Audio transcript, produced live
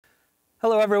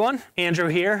Hello everyone, Andrew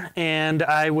here, and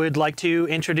I would like to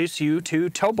introduce you to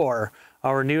Tobor,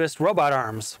 our newest robot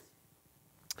arms.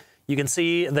 You can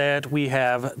see that we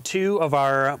have two of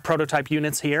our prototype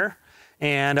units here,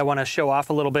 and I want to show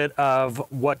off a little bit of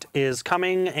what is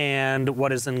coming and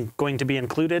what is going to be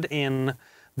included in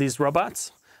these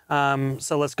robots.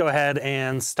 So let's go ahead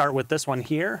and start with this one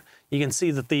here. You can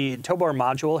see that the Tobor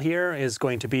module here is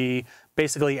going to be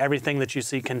basically everything that you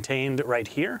see contained right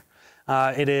here.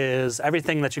 It is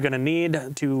everything that you're going to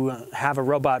need to have a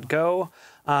robot go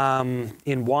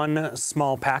in one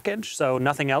small package. So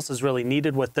nothing else is really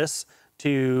needed with this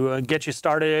to get you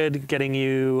started, getting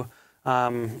you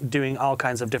doing all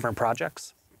kinds of different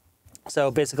projects.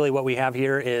 So basically what we have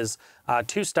here is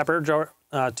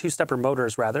two-stepper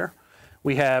motors rather.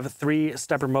 We have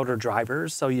three-stepper motor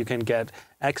drivers, so you can get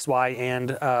X, Y,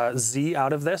 and Z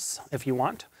out of this if you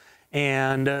want.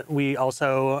 And we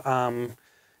also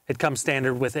it comes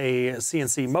standard with a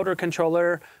CNC motor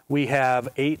controller. We have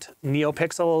 8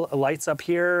 NeoPixel lights up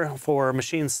here for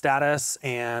machine status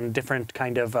and different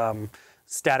kind of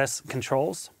status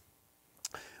controls.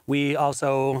 We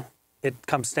also, it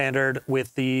comes standard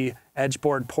with the edge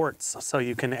board ports, so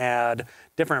you can add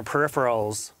different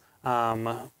peripherals,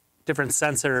 different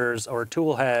sensors or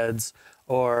tool heads,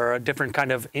 or different kind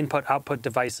of input-output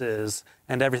devices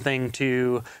and everything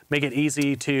to make it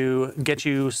easy to get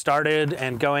you started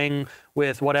and going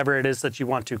with whatever it is that you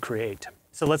want to create.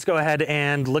 So let's go ahead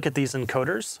and look at these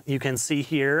encoders. You can see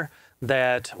here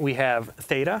that we have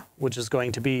theta, which is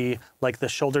going to be like the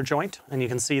shoulder joint. And you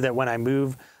can see that when I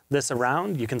move this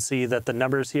around, you can see that the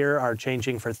numbers here are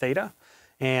changing for theta.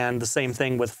 And the same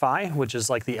thing with phi, which is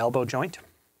like the elbow joint.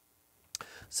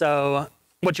 So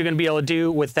what you're going to be able to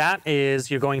do with that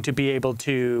is you're going to be able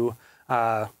to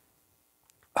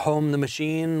home the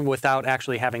machine without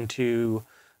actually having to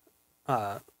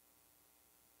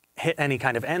hit any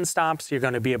kind of end stops. You're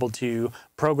going to be able to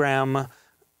program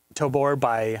Tobor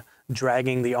by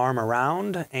dragging the arm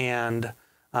around, and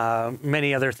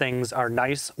many other things are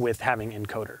nice with having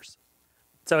encoders.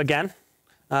 So again,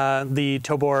 the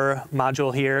Tobor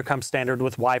module here comes standard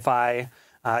with Wi-Fi.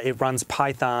 It runs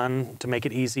Python to make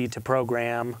it easy to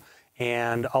program,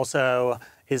 and also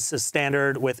is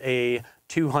standard with a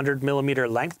 200mm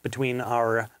length between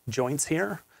our joints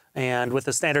here. And with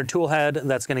a standard tool head,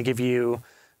 that's going to give you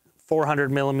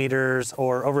 400mm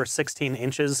or over 16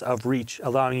 inches of reach,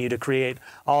 allowing you to create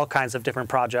all kinds of different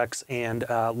projects and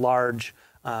large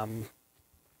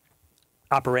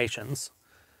operations.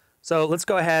 So let's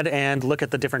go ahead and look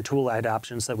at the different tool head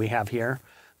options that we have here.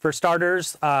 For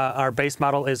starters, our base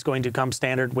model is going to come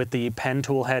standard with the pen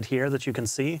tool head here that you can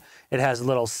see. It has a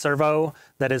little servo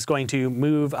that is going to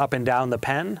move up and down the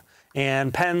pen.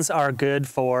 And pens are good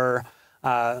for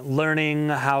learning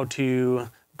how to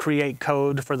create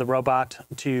code for the robot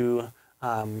to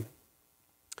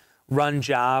run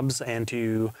jobs and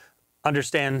to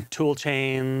understand tool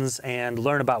chains and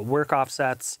learn about work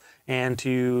offsets, and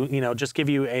to, just give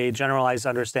you a generalized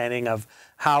understanding of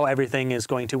how everything is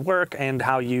going to work and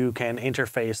how you can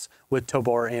interface with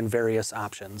Tobor in various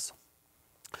options.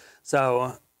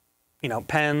 So,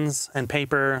 pens and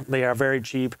paper, they are very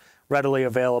cheap, readily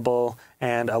available,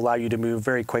 and allow you to move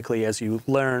very quickly as you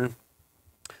learn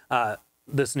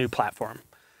this new platform.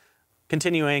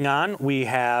 Continuing on, we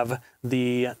have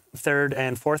the 3rd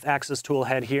and 4th axis tool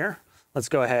head here. Let's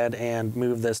go ahead and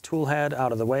move this tool head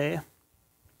out of the way.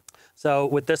 So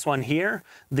with this one here,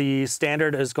 the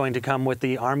standard is going to come with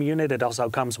the arm unit. It also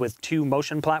comes with 2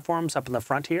 motion platforms up in the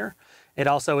front here. It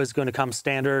also is going to come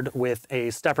standard with a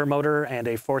stepper motor and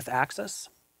a 4th axis.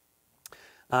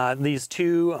 These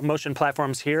 2 motion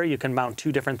platforms here, you can mount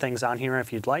 2 different things on here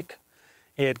if you'd like.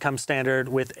 It comes standard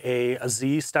with a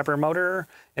Z stepper motor.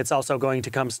 It's also going to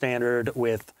come standard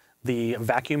with the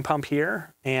vacuum pump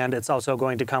here, and it's also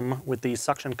going to come with the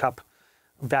suction cup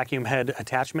vacuum head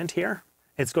attachment here.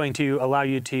 It's going to allow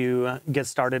you to get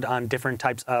started on different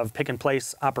types of pick and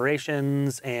place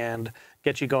operations and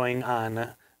get you going on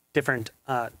different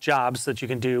jobs that you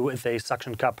can do with a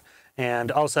suction cup,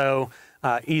 and also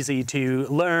easy to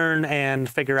learn and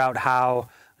figure out how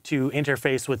to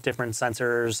interface with different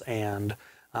sensors and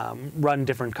run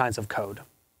different kinds of code.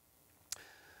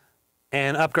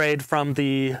 An upgrade from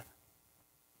the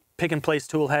pick and place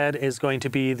tool head is going to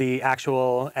be the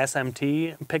actual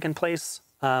SMT pick and place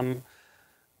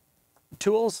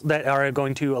tools that are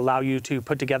going to allow you to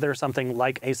put together something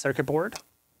like a circuit board.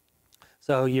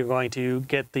 So you're going to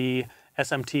get the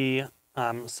SMT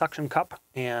suction cup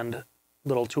and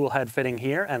little tool head fitting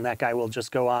here, and that guy will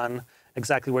just go on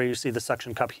exactly where you see the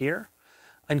suction cup here.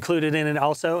 Included in it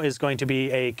also is going to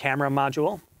be a camera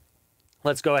module.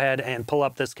 let's go ahead and pull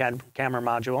up this camera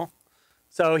module.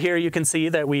 So here you can see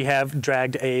that we have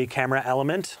dragged a camera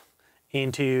element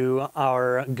into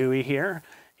our GUI here,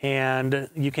 and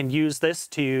you can use this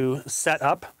to set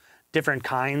up different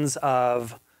kinds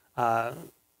of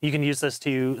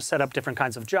different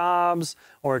kinds of jobs,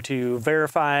 or to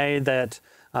verify that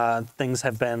things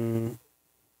have been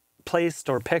placed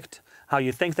or picked how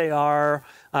you think they are.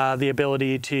 The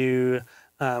ability to,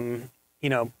 you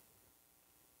know,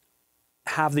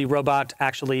 have the robot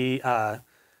actually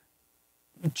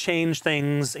change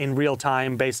things in real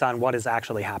time based on what is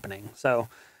actually happening. So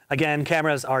again,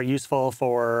 cameras are useful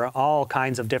for all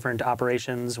kinds of different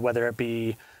operations, whether it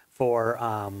be for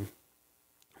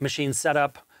machine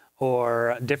setup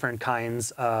or different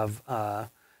kinds of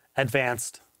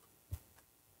advanced,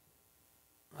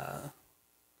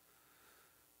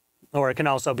 or it can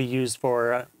also be used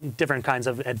for different kinds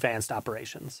of advanced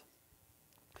operations.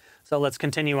 So let's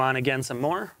continue on again some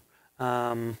more.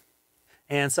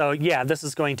 And so, yeah, this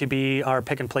is going to be our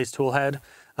pick and place tool head.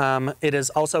 It is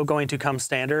also going to come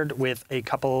standard with a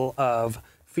couple of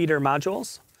feeder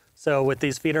modules. So with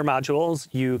these feeder modules,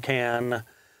 you can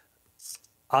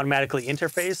automatically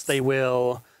interface. They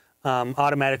will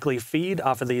automatically feed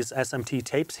off of these SMT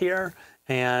tapes here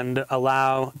and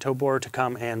allow Tobor to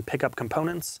come and pick up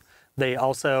components. They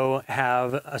also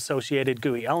have associated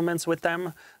GUI elements with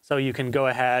them, so you can go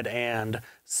ahead and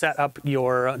set up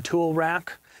your tool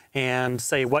rack and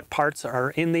say what parts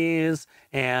are in these,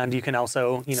 and you can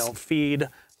also, you know, feed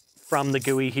from the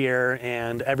GUI here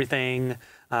and everything.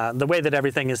 The way that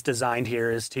everything is designed here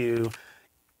is to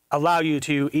allow you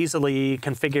to easily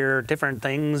configure different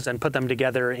things and put them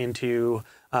together into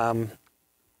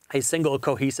a single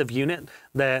cohesive unit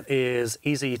that is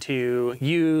easy to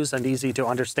use and easy to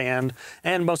understand,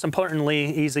 and most importantly,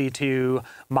 easy to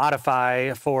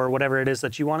modify for whatever it is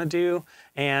that you want to do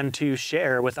and to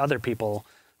share with other people.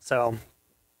 So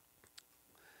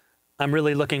I'm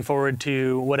really looking forward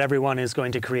to what everyone is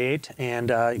going to create, and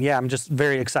yeah, I'm just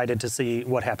very excited to see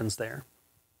what happens there.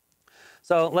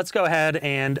 So let's go ahead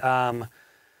and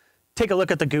take a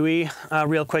look at the GUI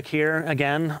real quick here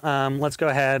again. Let's go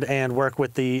ahead and work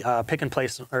with the pick and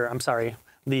place, or I'm sorry,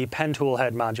 the pen tool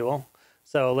head module.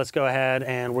 So let's go ahead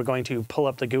and we're going to pull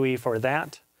up the GUI for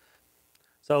that.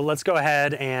 So let's go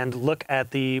ahead and look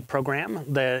at the program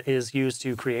that is used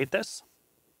to create this.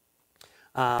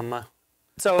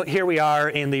 So here we are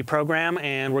in the program,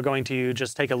 and we're going to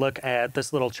just take a look at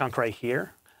this little chunk right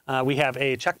here. We have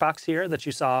a checkbox here that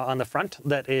you saw on the front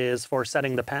that is for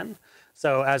setting the pen.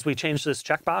 So as we change this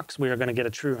checkbox, we are going to get a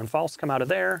true and false come out of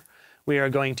there. We are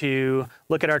going to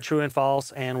look at our true and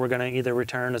false, and we're going to either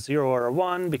return a 0 or a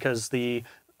 1 because the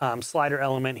slider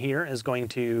element here is going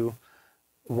to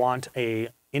want a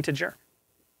integer.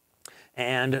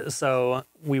 And so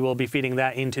we will be feeding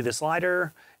that into the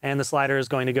slider, and the slider is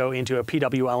going to go into a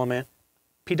PWM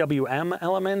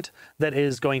element that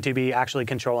is going to be actually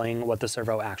controlling what the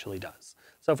servo actually does.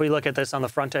 So if we look at this on the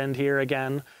front end here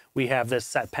again, we have this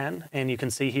set pen, and you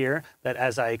can see here that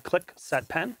as I click set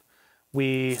pen,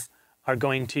 we are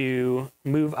going to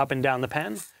move up and down the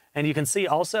pen. And you can see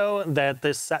also that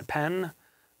this set pen,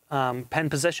 pen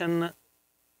position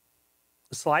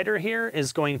slider here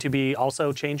is going to be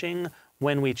also changing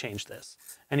when we change this.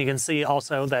 And you can see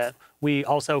also that we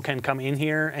also can come in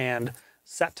here and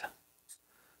set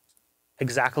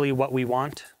exactly what we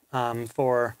want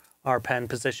for our pen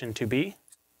position to be.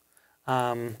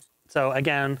 So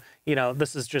again, you know,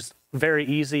 this is just very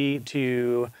easy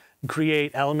to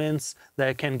create elements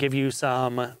that can give you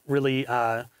some really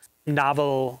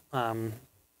novel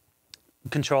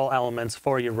control elements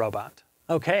for your robot.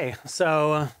 Okay,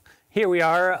 so here we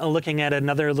are looking at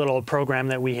another little program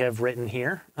that we have written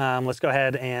here. Let's go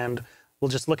ahead and we'll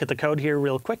just look at the code here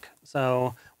real quick.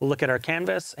 So we'll look at our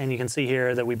canvas, and you can see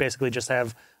here that we basically just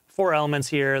have 4 elements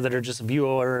here that are just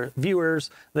viewers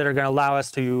that are going to allow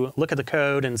us to look at the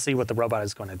code and see what the robot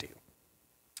is going to do.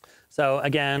 So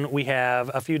again, we have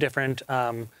a few different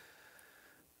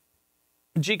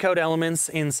G-code elements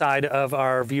inside of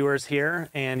our viewers here,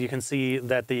 and you can see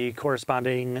that the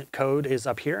corresponding code is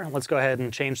up here. Let's go ahead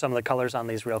and change some of the colors on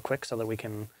these real quick so that we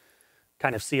can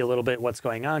kind of see a little bit what's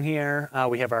going on here.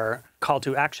 We have our call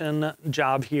to action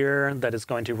job here that is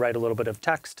going to write a little bit of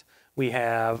text. We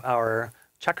have our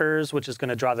checkers, which is going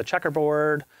to draw the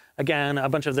checkerboard. Again, a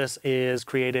bunch of this is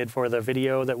created for the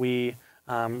video that we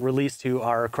released to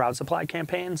our crowd supply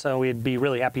campaign. So we'd be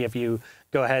really happy if you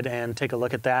go ahead and take a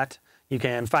look at that. You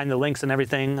can find the links and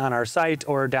everything on our site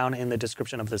or down in the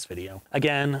description of this video.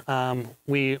 Again,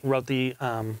 we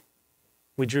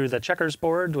drew the checkers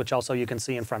board, which also you can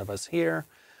see in front of us here.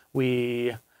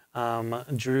 We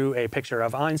drew a picture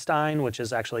of Einstein, which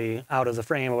is actually out of the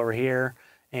frame over here,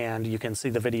 and you can see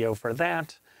the video for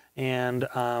that. And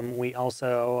we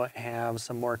also have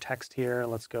some more text here.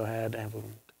 Let's go ahead and have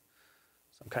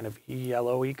some kind of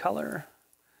yellowy color.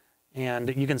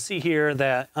 And you can see here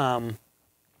that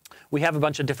we have a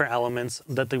bunch of different elements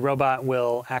that the robot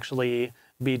will actually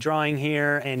be drawing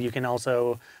here, and you can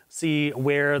also see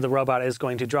where the robot is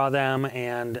going to draw them,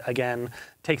 and again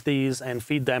take these and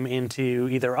feed them into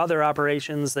either other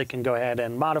operations that can go ahead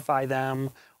and modify them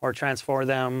or transform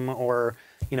them, or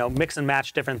mix and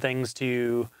match different things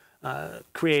to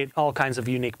create all kinds of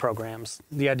unique programs.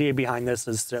 The idea behind this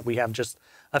is that we have just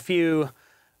a few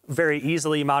very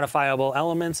easily modifiable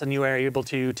elements, and you are able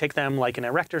to take them like an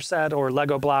erector set or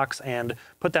Lego blocks and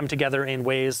put them together in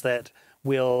ways that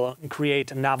will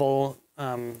create novel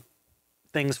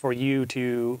things for you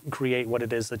to create what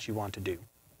it is that you want to do.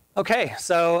 Okay,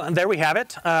 so there we have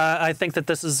it. I think that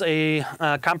this is a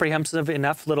comprehensive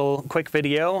enough little quick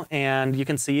video, and you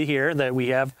can see here that we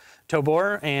have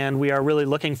Tobor, and we are really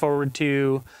looking forward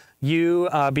to you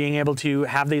being able to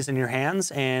have these in your hands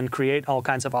and create all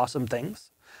kinds of awesome things.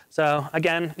 So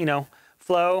again,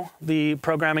 Flow, the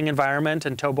programming environment,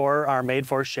 and Tobor are made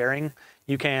for sharing.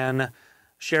 You can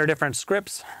share different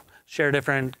scripts, share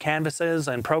different canvases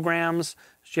and programs,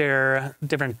 share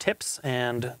different tips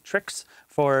and tricks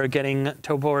for getting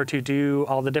Tobor to do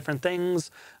all the different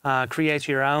things, create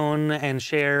your own, and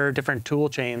share different tool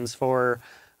chains for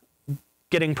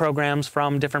getting programs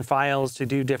from different files to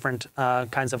do different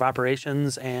kinds of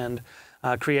operations and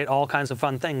create all kinds of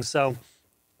fun things. So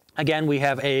again, we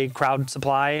have a crowd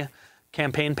supply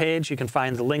campaign page. You can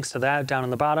find the links to that down in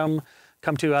the bottom.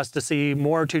 Come to us to see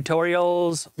more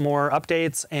tutorials, more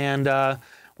updates, and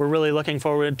we're really looking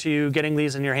forward to getting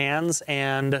these in your hands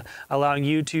and allowing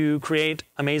you to create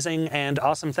amazing and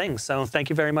awesome things. So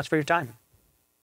thank you very much for your time.